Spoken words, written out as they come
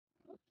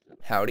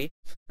Howdy,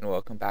 and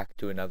welcome back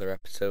to another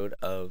episode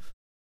of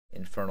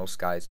Infernal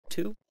Skies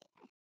 2.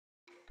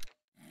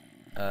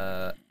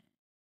 When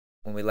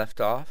we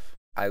left off,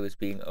 I was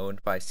being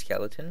owned by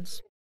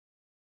skeletons.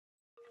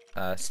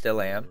 Still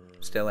am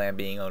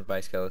being owned by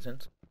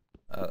skeletons.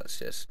 Let's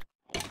just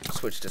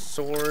switch to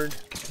sword.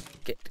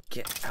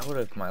 Get out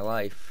of my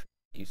life,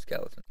 you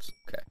skeletons.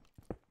 Okay.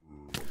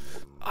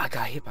 Oh, I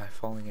got hit by a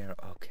falling arrow.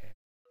 Okay.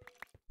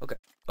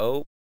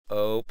 Oh.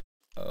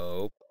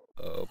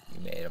 You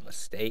made a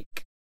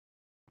mistake.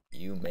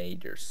 You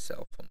made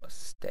yourself a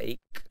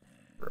mistake.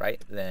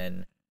 Right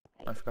then.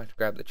 I forgot to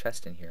grab the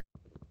chest in here.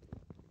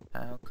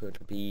 How could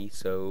I be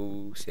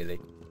so silly?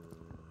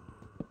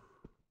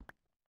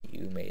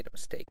 You made a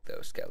mistake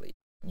though, Skelly.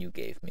 You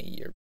gave me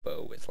your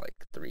bow with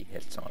like 3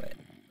 hits on it.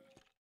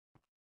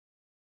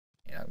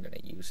 And I'm gonna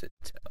use it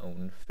to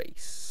own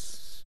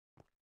face.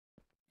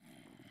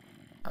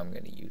 I'm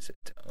gonna use it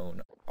to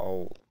own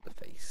all the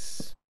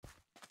face.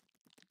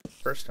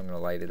 First, I'm gonna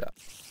light it up.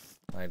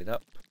 Light it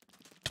up.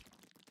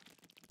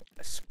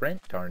 A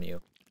sprint, darn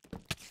you.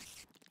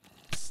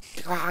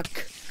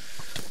 Fuck!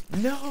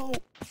 No!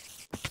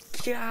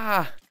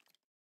 Yeah!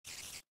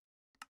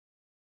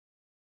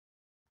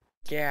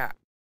 Yeah.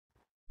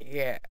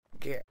 I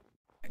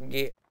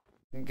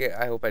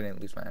hope I didn't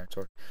lose my iron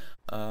sword.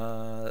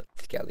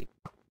 Skelly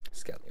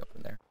over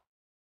there.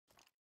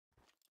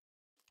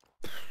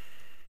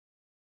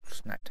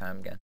 It's nighttime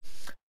again.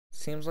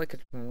 Seems like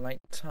it's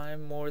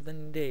nighttime more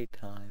than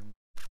daytime.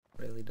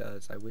 Really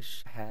does. I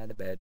wish I had a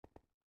bed.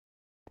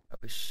 I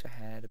wish I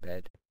had a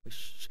bed.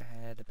 Wish I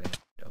had a bed.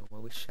 Oh, I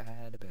wish I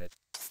had a bed.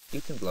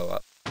 You can blow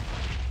up.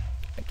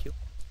 Thank you.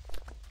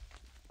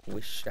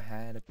 Wish I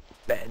had a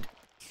bed.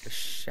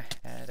 Wish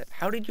I had a...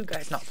 How did you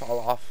guys not fall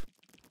off?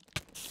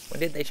 When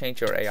did they change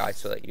your AI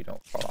so that you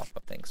don't fall off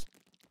of things?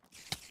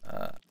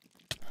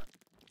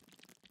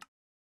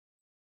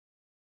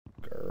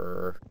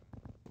 Grrr.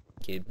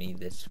 Give me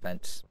this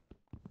fence.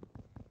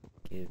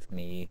 Give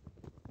me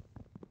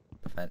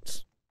the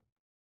fence.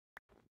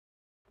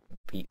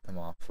 Beat them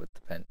off with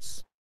the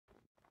fence.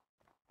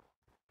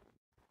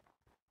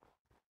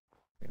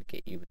 I'm gonna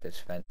get you with this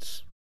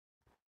fence.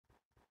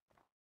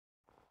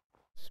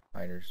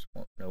 Spiders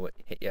won't know what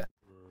hit ya.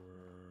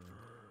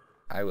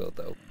 I will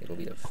though. It'll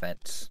be a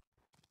fence.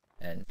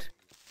 And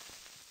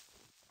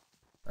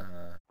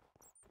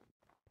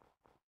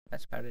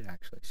that's about it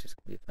actually. It's just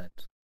gonna be a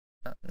fence.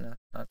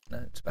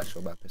 Nothing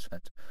special about this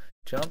fence.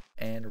 Jump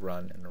and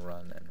run and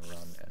run and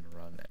run and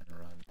run and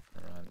run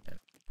and run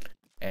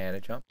and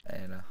a jump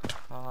and a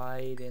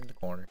hide in the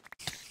corner.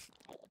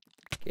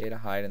 Get a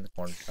hide in the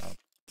corner, Tom.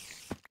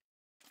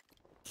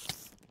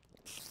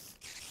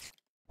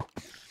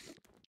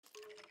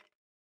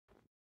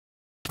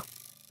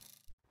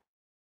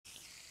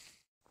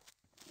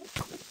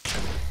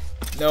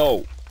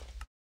 No!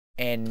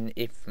 And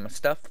if my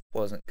stuff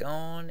wasn't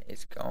gone,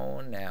 it's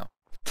gone now.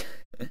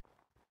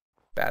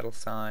 Battle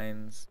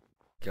signs,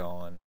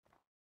 gone.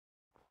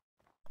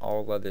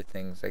 All other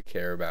things I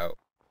care about,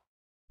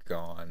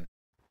 gone.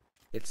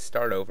 It's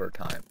start over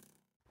time.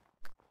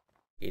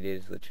 It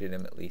is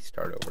legitimately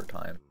start over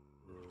time.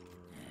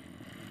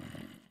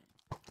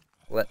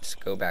 Let's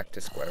go back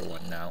to square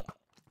one now.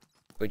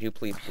 Would you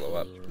please blow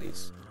up,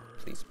 please?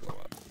 Please blow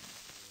up.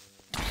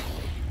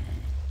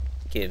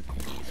 Give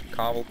me some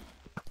cobble.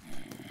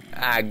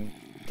 Ah,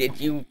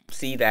 did you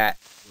see that?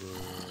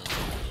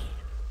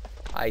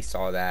 I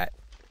saw that.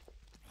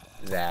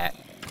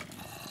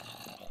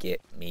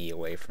 Get me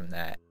away from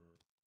that.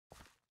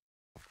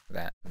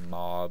 That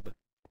mob.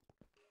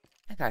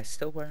 That guy's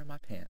still wearing my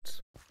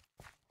pants.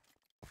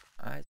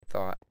 I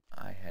thought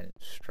I had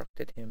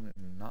instructed him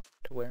not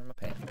to wear my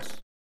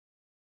pants.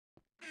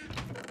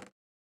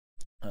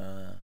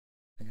 I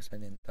guess I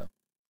didn't though.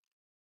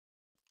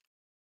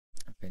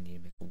 I'm gonna need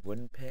to make a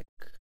wooden pick.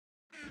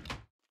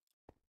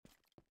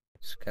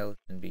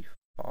 Skeleton be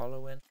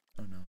following?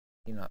 Oh no,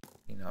 he not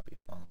be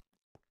following.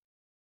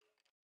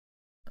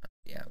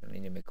 Yeah, I'm gonna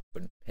need to make a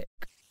wooden pick.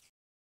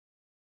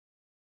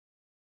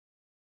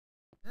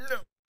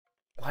 No!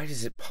 Why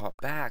does it pop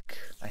back?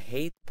 I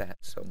hate that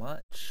so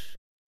much.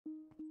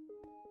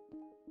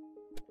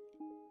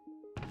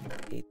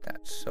 I hate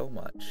that so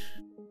much.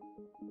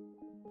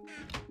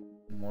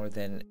 More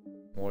than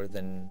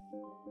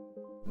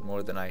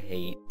I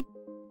hate,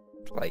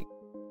 like,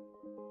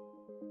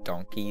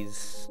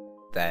 donkeys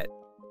that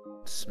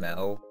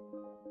smell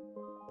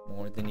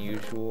more than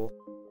usual.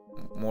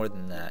 More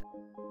than that.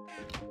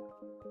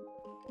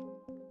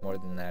 More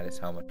than that is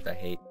how much I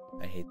hate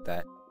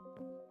that.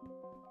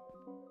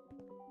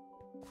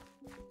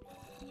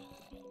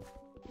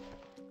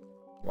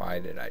 Why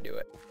did I do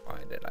it?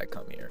 Why did I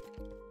come here?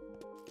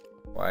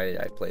 Why did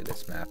I play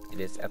this map?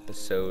 It is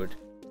episode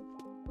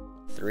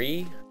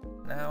 3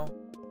 now.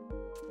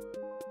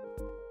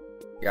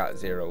 Got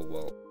 0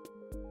 wool.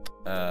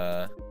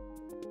 Yeah,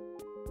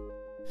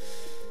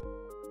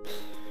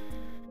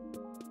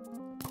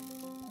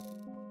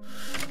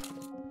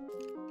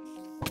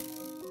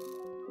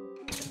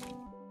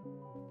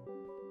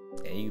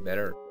 you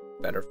better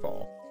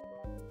fall.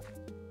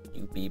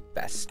 You be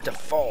best to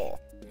fall.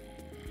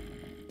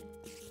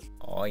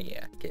 Oh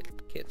yeah,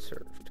 get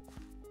served.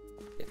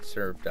 Get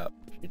served up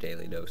your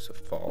daily dose of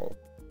fall.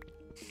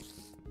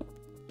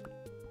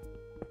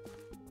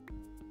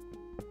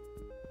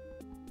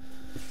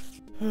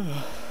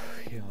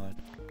 God.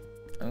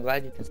 I'm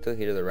glad you can still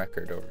hear the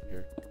record over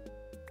here.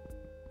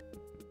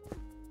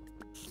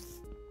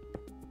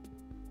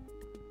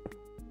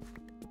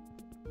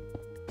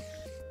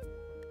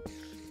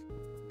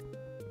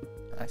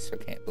 I still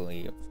can't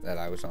believe that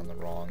I was on the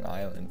wrong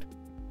island.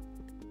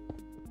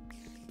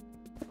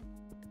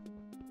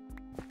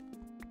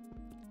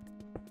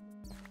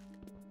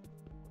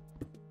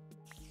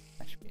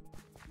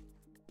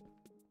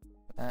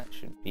 That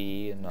should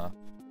be enough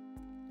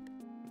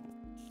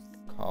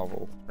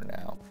cobble for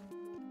now.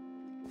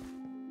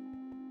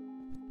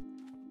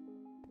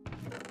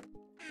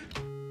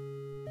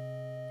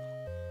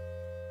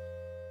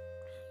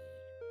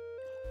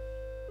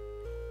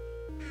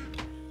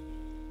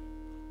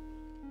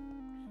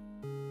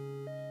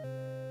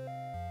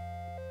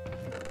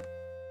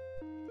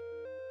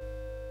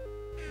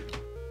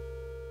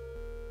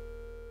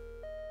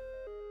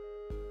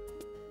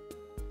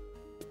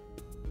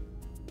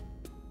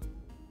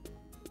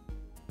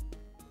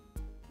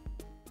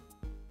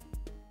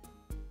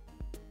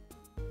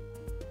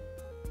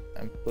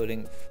 I'm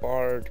putting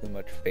far too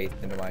much faith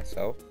into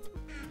myself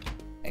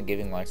and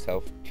giving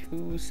myself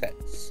 2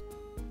 sets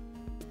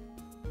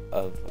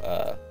of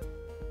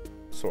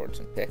swords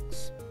and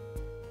picks.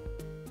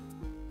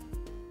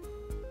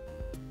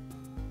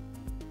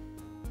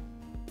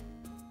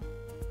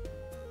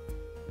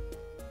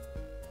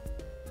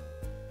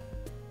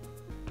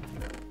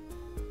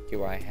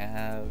 Do I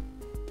have?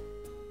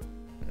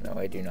 No,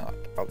 I do not.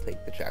 I'll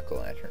take the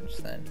jack-o'-lanterns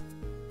then.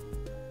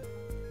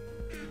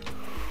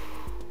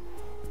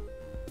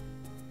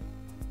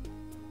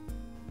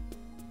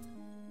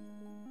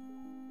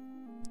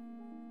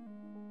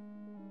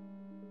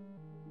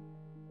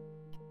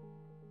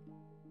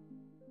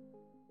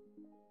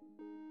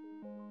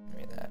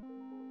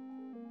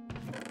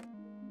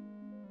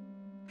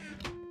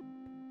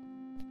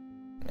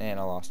 And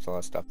I lost a lot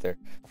of stuff there.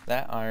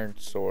 That iron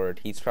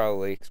sword, he's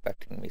probably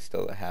expecting me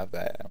still to have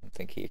that. I don't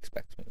think he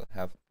expects me to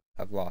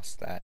have lost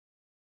that.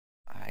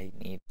 I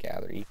need to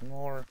gather even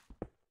more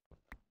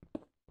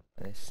of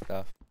this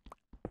stuff.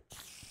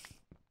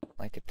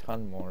 Like a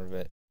ton more of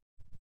it.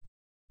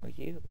 Will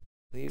you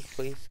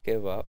please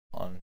give up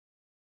on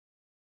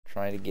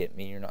trying to get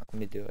me? You're not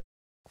going to do it.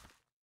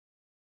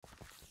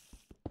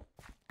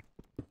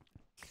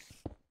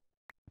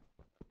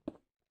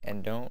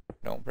 And don't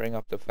bring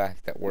up the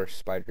fact that worse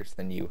spiders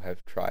than you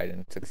have tried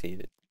and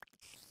succeeded.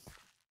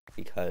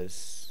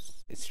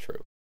 Because it's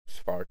true. It's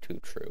far too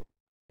true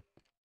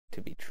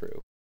to be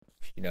true.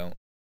 If you don't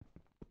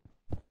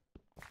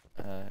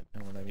know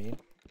what I mean.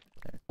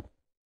 Okay.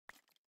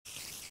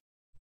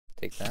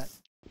 Take that.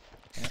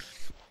 Yeah.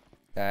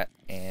 That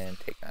and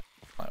take that.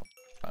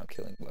 Final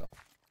killing blow.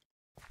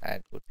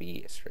 That would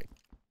be a string.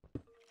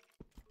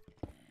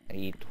 I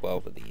need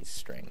 12 of these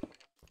string.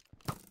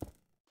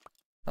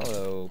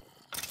 Hello,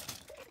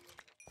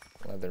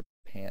 leather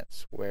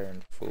pants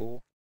wearing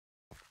fool.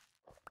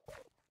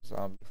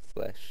 Zombie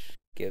flesh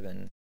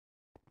given.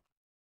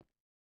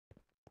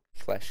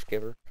 Flesh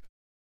giver.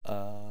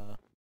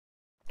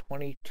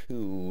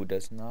 22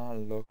 does not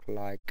look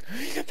like.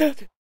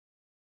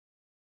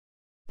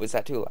 Was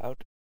that too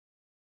loud?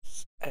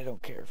 I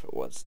don't care if it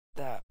was.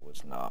 That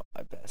was not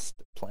my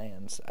best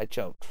plans. I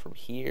jumped from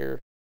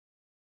here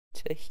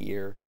to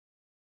here.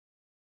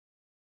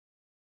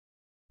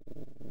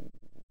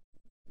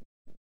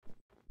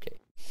 Okay.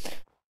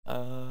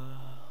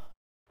 Oh,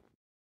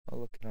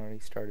 look, it already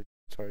started.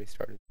 It's already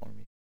started for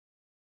me.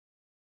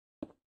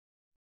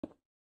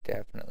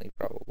 Definitely,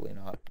 probably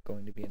not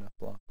going to be enough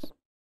blocks.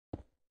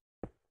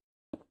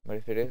 But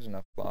if it is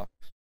enough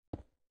blocks,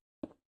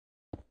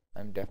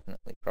 I'm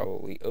definitely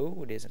probably.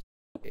 Oh, it isn't.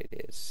 It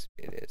is.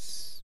 It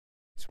is.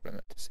 That's what I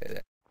meant to say.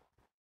 That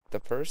the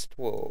first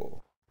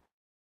will.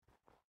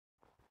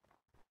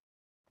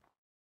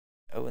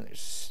 Oh, and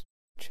there's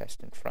a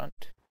chest in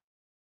front.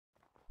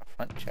 A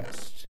front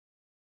chest.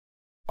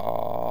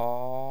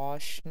 Aw,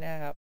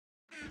 snap.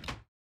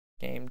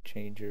 Game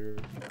changer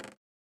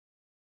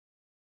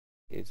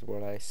is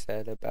what I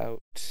said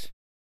about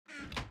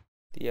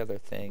the other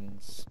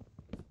things.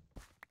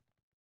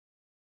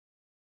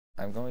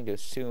 I'm going to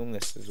assume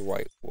this is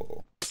white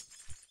wool.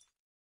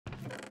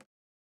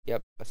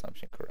 Yep,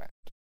 assumption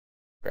correct.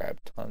 Grab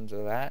tons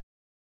of that.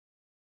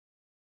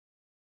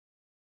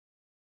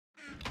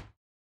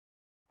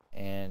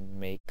 And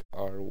make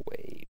our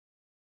way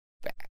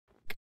back.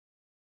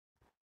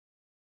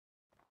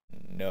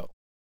 No.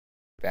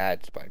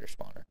 Bad spider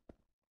spawner.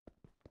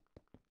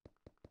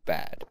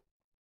 Bad.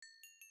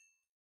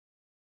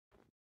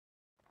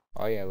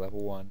 Oh yeah,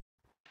 level 1.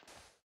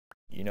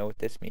 You know what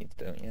this means,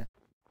 don't you?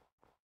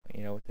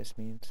 You know what this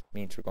means? It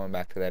means we're going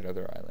back to that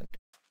other island.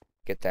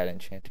 Get that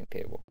enchanting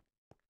table.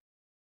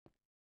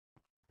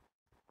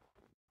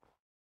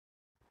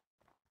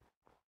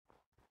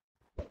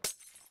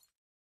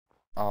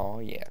 Oh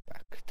yeah,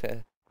 back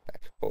to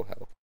full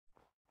health.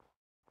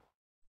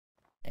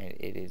 And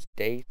it is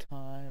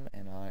daytime,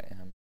 and I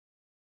am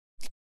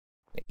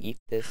gonna eat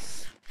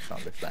this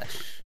zombie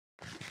flesh.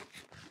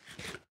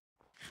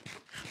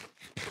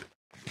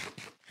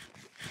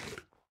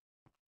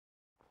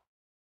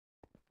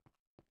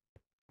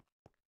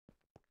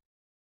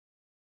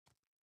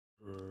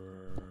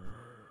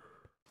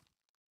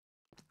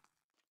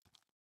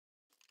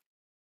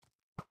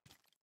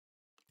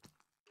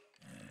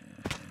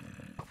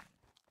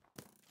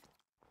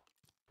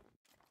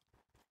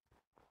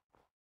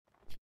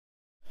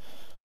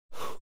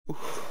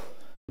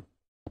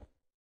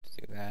 Let's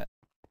do that.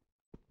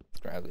 Let's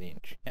grab the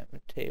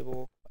enchantment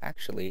table.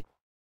 Actually,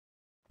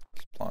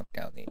 let's plonk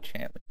down the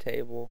enchantment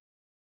table.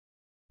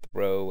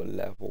 Throw a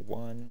level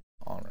 1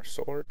 on our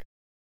sword.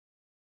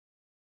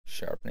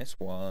 Sharpness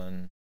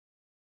 1.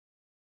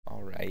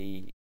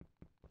 Alright.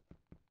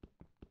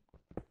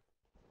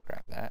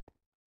 Grab that.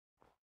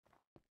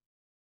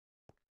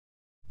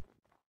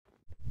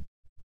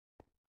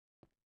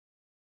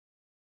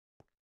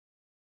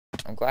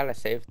 I'm glad I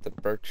saved the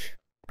birch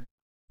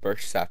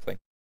sapling.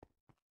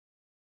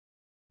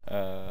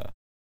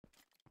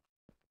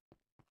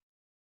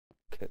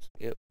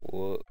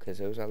 Cause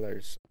those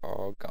others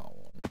are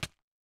gone.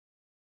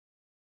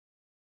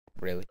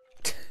 Really?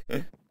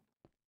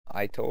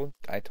 I told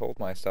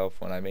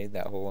myself when I made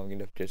that hole I'm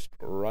gonna just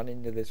run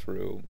into this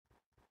room,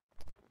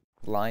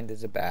 blind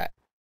as a bat,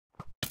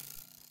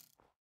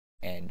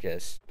 and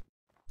just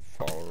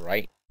fall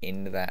right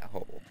into that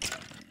hole.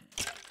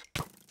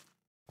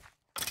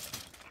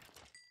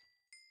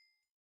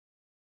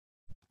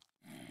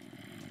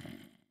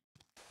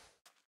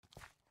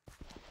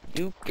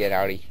 You get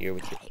out of here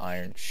with your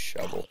iron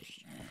shovel.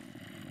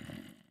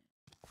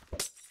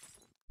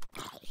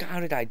 How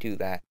did I do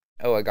that?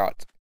 Oh, I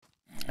got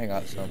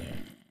some.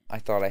 I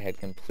thought I had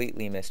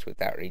completely missed with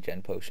that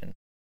regen potion.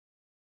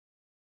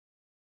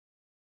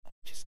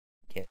 Just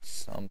get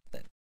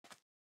something.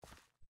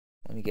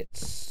 Let me get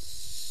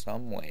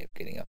some way of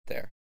getting up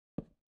there.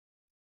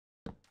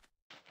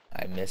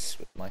 I missed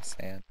with my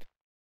sand.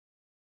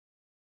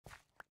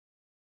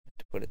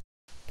 To put it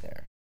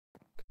there.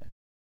 Okay.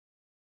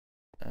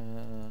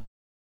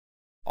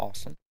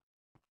 Awesome.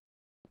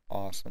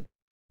 Awesome.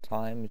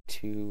 Time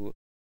to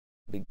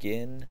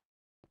begin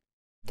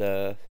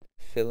the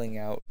filling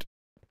out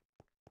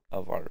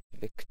of our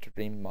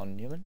victory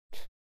monument.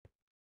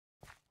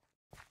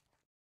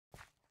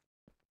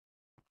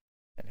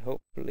 And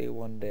hopefully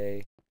one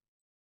day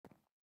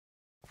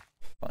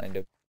find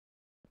a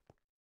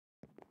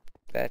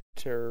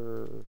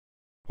better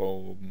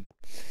home.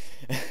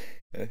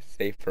 A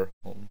safer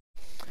home.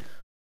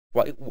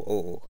 White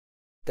wool.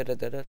 Da da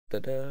da da da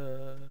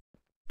da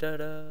da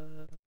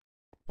da.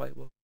 White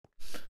wool.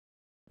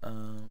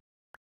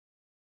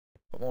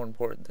 But more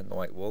important than the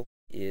white wool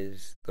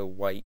is the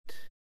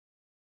white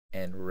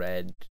and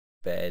red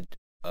bed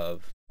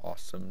of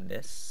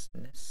awesomeness.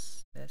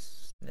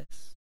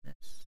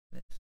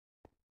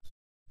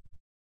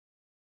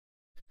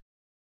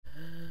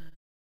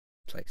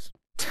 Place.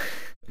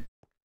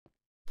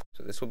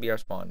 So this will be our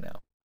spawn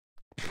now,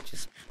 which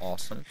is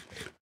awesome.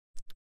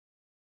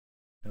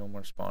 No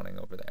more spawning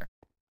over there.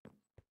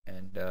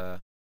 And I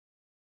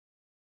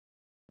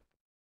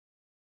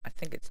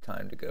think it's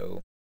time to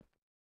go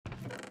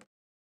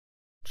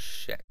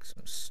check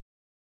some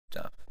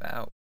stuff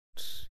out,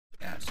 if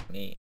you ask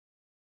me.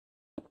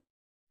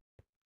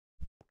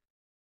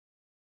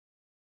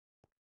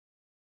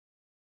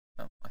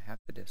 Oh, I have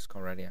the disc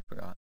already, I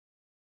forgot.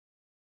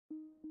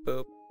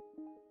 Boop.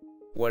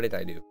 What did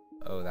I do?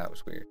 Oh, that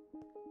was weird.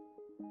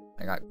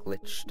 I got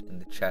glitched in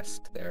the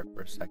chest there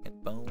for a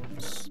second.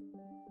 Bones.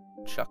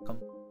 Chuck them.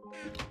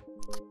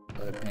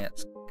 Leather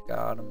pants.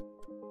 Got them.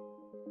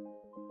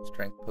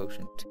 Strength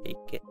potion.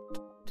 Take it.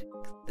 Take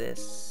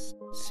this.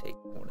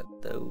 Take one of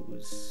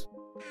those.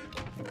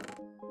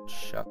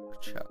 Chuck.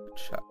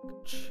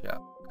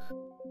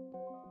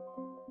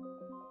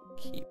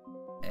 Keep.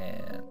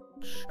 And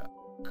chuck.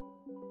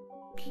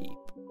 Keep.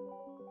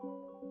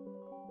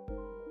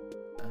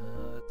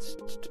 Let's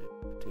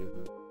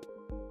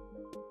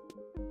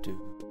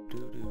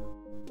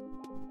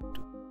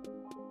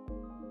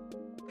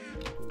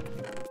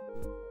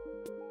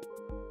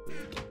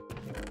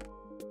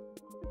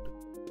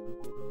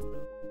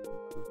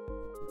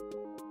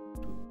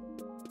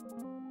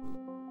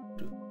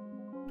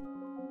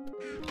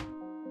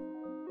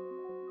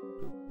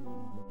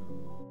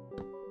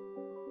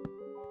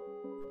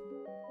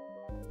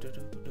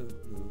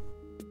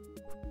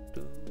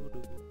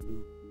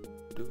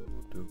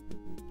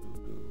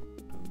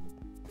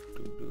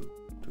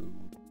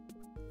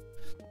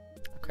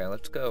Okay,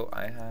 let's go.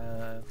 I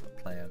have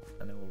a plan.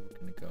 I know where we're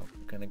gonna go.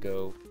 We're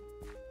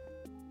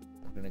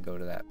gonna go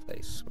to that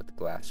place with the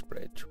glass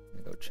bridge. We're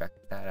gonna go check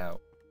that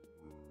out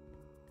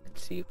and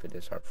see if it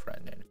is our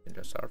friend. And if it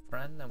is our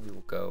friend, then we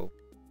will go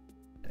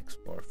and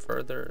explore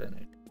further.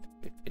 And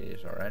if it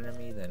is our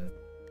enemy, then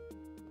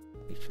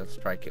we shall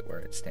strike it where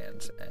it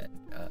stands. And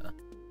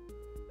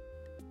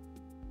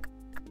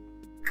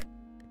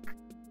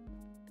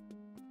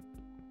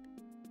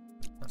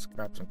Let's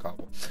grab some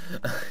cobble.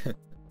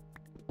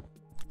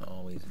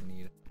 Always in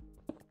need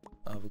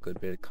of a good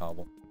bit of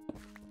cobble.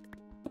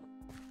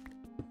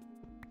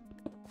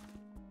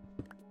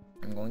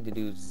 I'm going to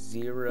do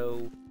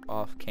 0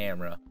 off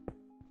camera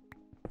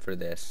for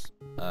this.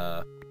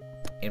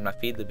 In my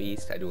Feed the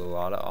Beast, I do a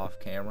lot of off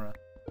camera,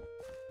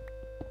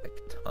 like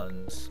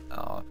tons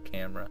off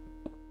camera.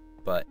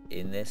 But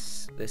in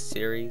this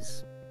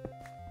series,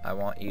 I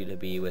want you to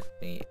be with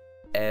me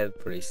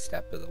every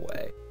step of the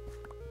way.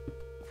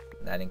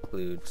 And that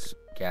includes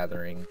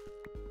gathering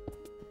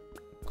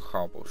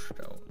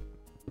cobblestone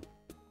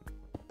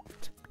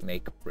to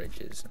make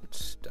bridges and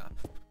stuff.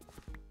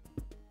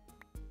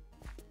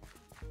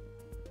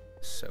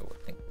 So I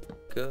think we're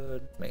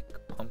good. Make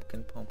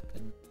pumpkin.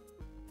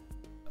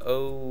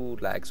 Oh,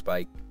 lag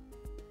spike.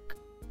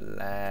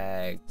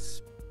 Lag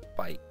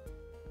spike.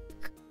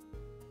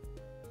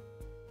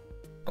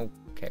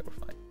 Okay, we're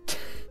fine.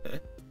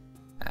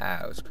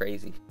 That was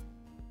crazy.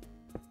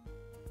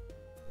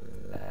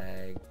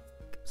 Lag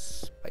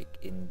spike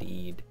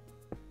indeed.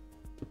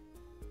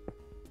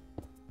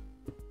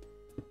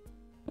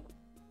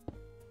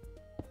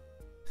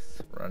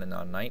 It's running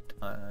on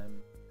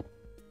nighttime.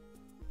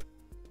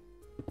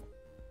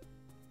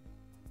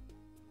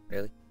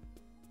 Really?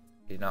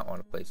 Did not want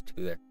to place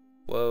 2 there.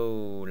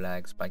 Whoa,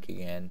 lag spike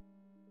again.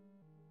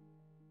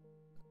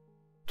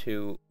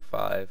 2,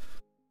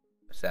 5,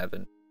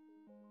 7.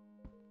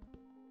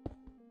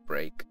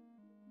 Break.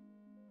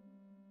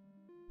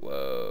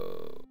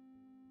 Whoa.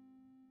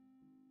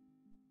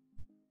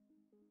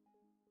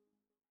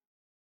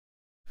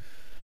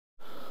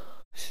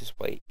 This is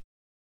wait.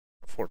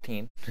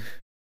 14.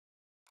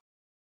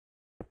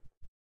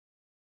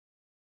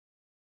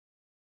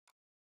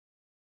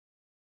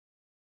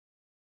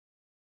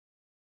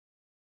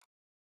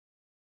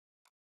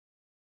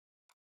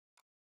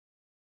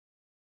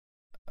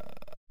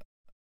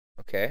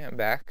 Okay, I'm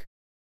back.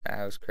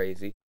 That was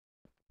crazy.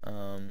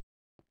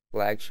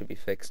 Lag should be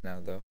fixed now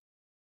though.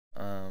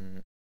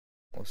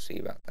 We'll see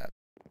about that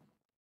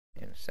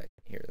in a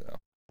second here though.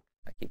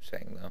 I keep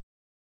saying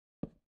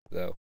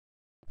though.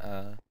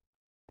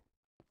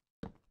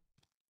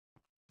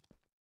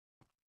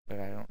 But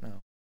I don't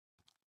know.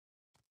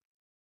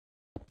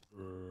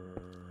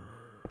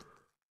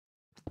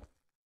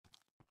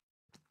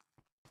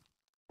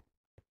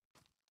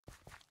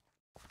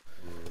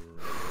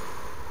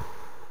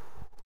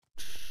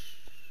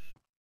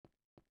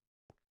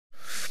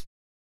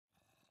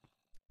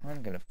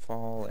 I'm gonna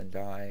fall and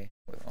die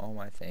with all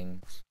my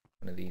things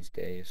one of these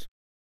days.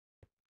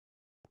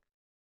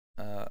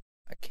 I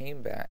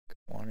came back,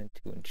 wanted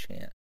to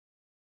enchant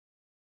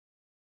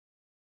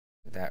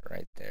that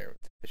right there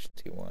with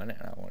efficiency 1,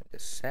 and I wanted to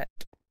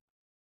set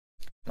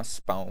my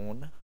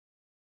spawn.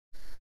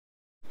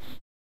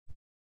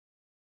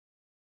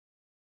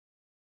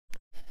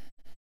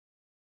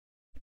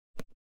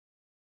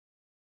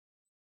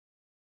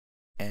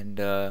 And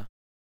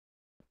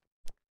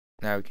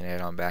now we can head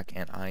on back,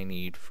 and I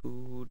need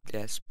food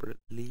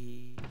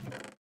desperately.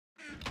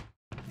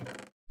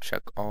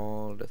 Chuck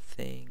all the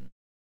things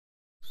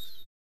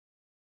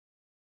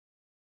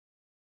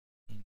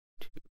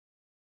into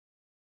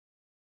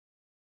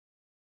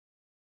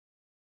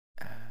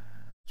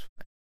that's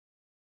fine.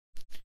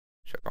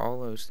 Chuck all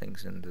those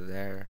things into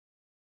there.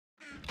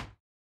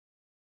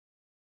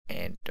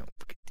 And don't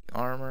forget the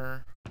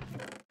armor.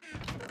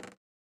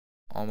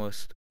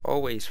 Almost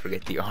always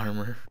forget the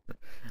armor.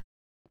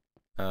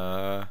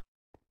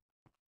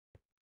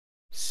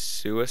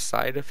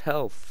 Suicide of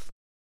health.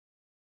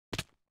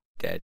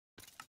 Dead.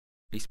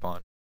 Respawn.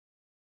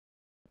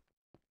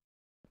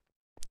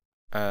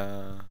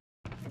 Let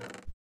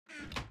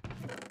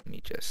me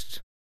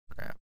just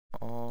grab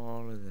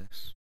all of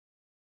this.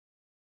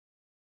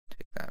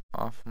 Take that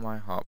off of my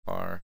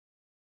hotbar.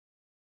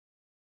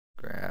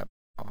 Grab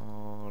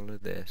all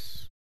of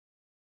this.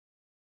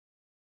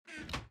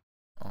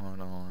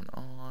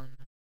 On.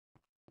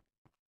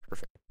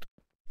 Perfect.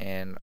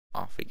 And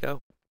off we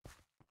go.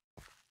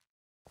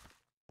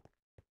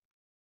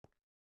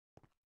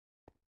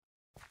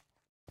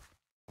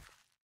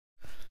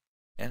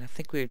 And I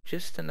think we have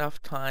just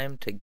enough time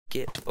to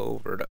get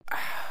over to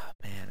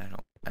man,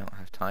 I don't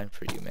have time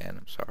for you, man.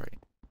 I'm sorry.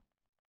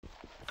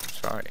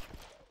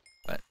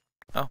 But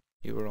oh,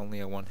 you were only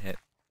a 1 hit.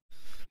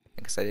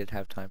 I guess I did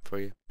have time for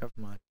you. Never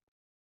mind.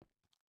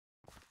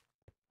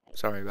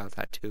 Sorry about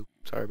that too.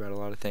 Sorry about a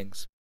lot of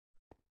things.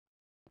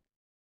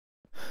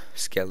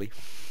 Skelly.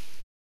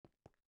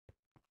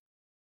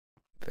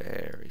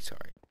 Very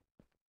sorry.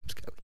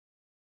 Skelly.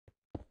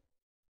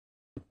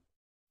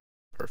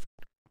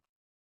 Perfect.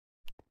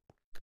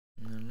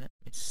 Now let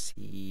me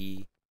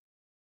see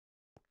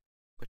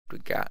what we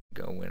got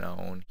going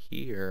on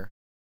here.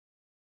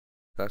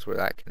 That's where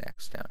that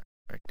connects down.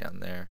 Right down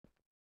there.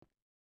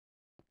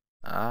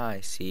 Ah,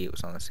 I see. It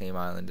was on the same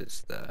island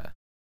as the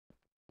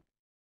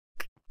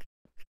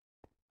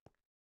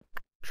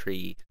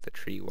tree. The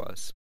tree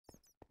was.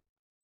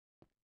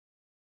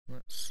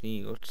 Let's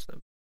see. What's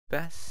the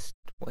best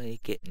way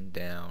getting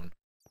down?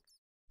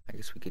 I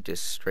guess we could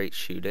just straight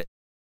shoot it.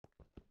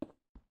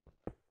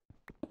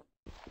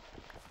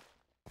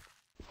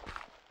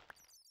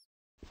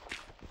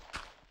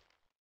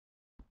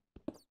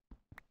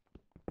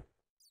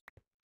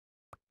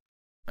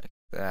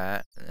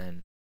 that, and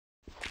then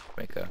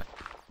make a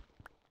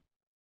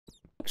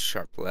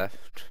sharp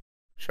left.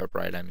 Sharp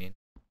right, I mean.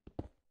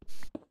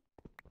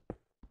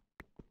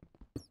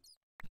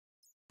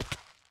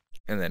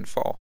 And then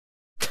fall.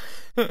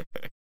 Yeah,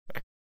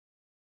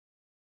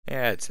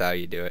 that's how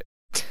you do it.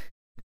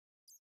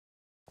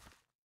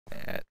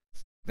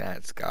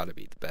 That's gotta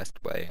be the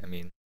best way. I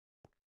mean,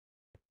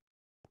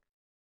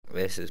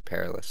 this is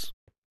perilous.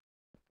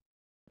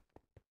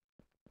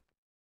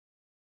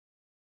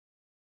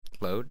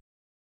 Load?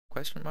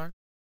 Question mark?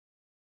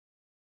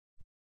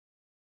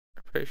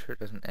 I'm pretty sure it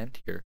doesn't end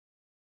here.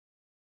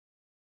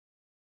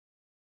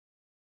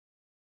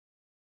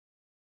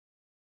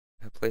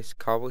 I place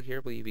cobble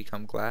here, will you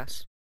become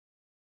glass?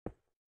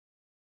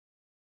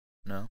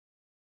 No?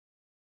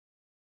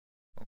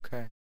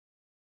 Okay.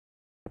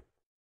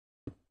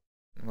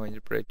 I'm going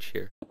to bridge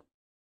here.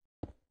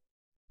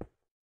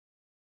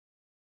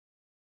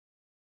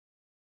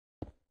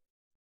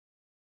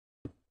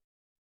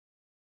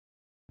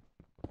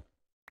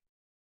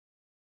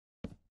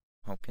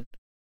 Pumpkin.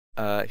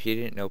 If you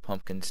didn't know,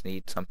 pumpkins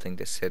need something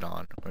to sit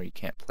on, or you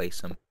can't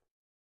place them.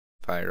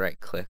 If I right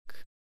click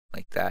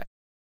like that,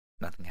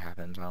 nothing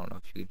happens. I don't know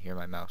if you can hear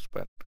my mouse,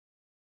 but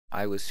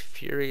I was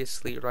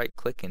furiously right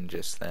clicking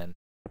just then.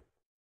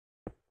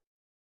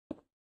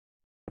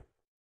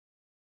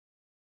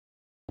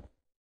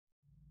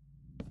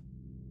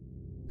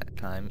 That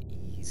time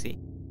easy.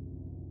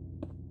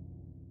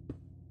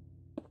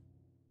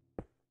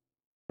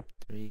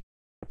 3,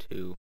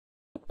 2,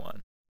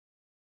 1,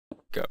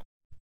 go.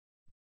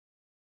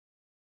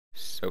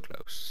 So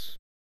close.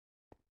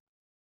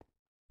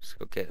 Let's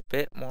go get a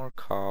bit more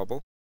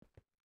cobble.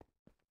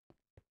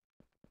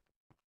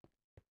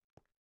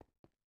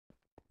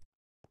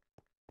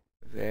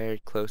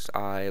 Very close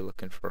eye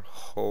looking for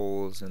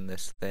holes in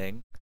this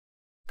thing.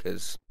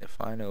 Because if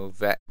I know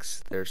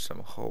Vex, there's some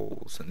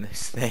holes in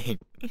this thing.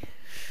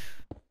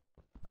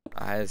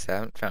 I just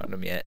haven't found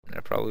them yet, and I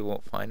probably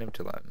won't find them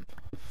till I'm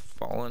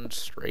falling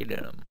straight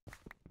in them.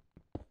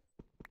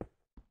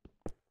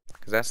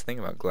 Because that's the thing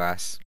about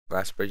glass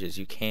bridges,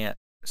 you can't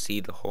see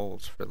the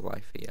holes for the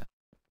life of you.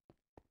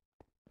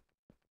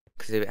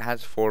 Because if it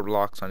has 4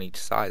 blocks on each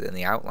side, then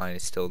the outline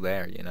is still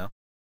there, you know?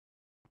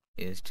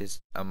 It's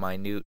just a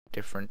minute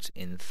difference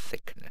in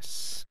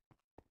thickness.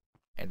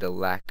 And a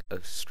lack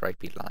of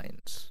stripy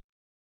lines.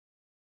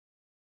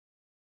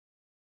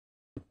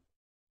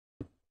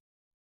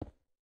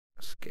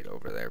 Let's get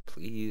over there,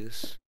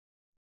 please.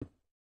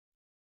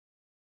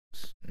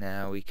 So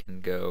now we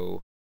can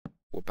go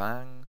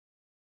wabang.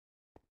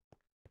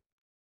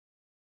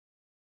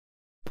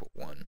 Put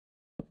one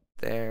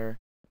there.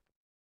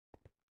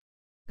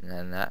 And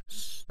then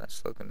that's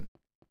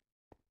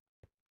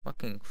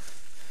looking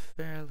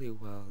fairly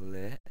well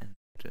lit, and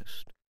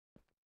just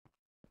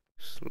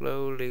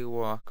slowly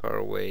walk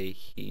our way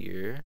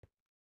here.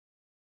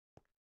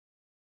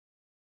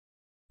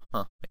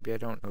 Huh, maybe I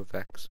don't know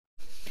Vex.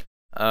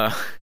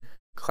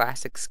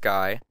 Classic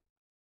Sky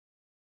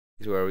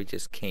is where we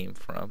just came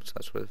from, so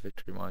that's where the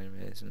Victory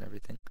Monument is and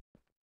everything.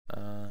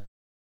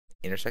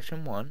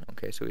 Intersection 1,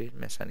 okay, so we didn't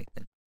miss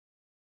anything.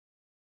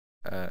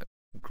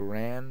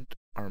 Grand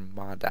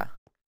Armada.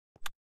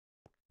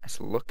 That's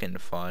looking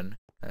fun.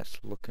 That's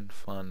looking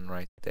fun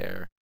right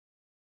there.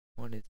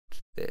 What is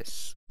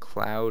this?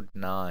 Cloud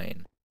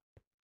 9.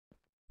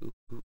 Ooh,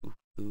 ooh, ooh,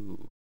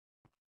 ooh.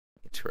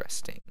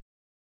 Interesting.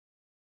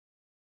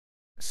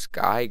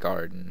 Sky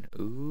Garden.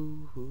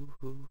 Ooh, ooh,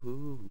 ooh,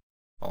 ooh.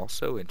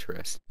 Also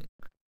interesting.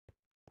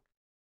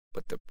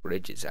 But the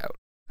bridge is out,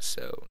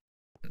 so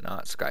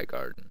not Sky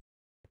Garden.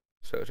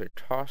 So it's a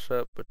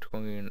toss-up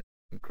between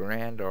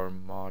Grand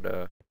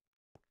Armada.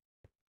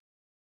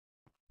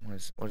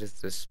 What is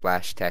the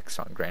splash text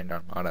on Grand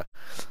Armada?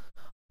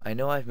 I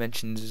know I've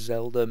mentioned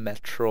Zelda,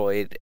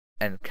 Metroid,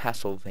 and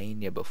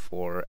Castlevania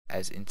before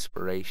as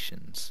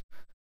inspirations,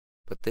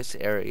 but this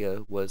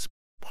area was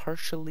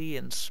partially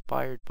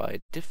inspired by a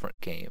different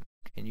game.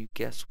 Can you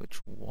guess which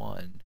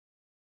one?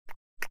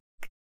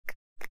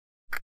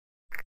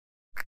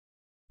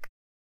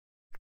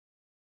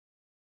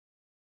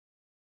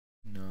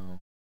 No,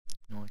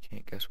 I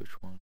can't guess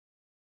which one.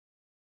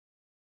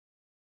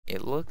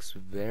 It looks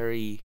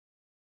very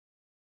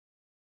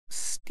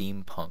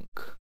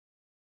steampunk.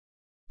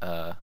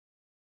 I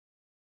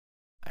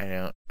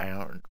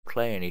don't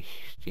play any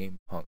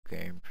steampunk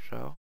games,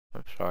 so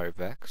I'm sorry,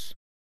 Vex.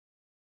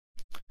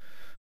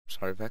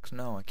 Sorry, Vex.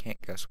 No, I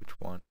can't guess which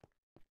one.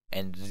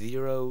 And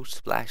 0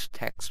 splash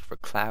text for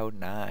Cloud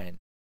 9.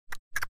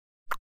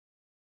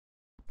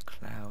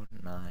 Cloud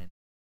 9.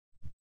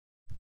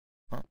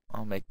 Well,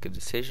 I'll make a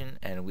decision,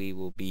 and we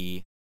will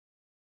be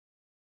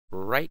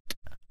right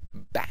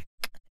back.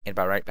 And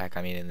by right back,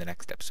 I mean in the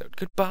next episode.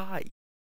 Goodbye!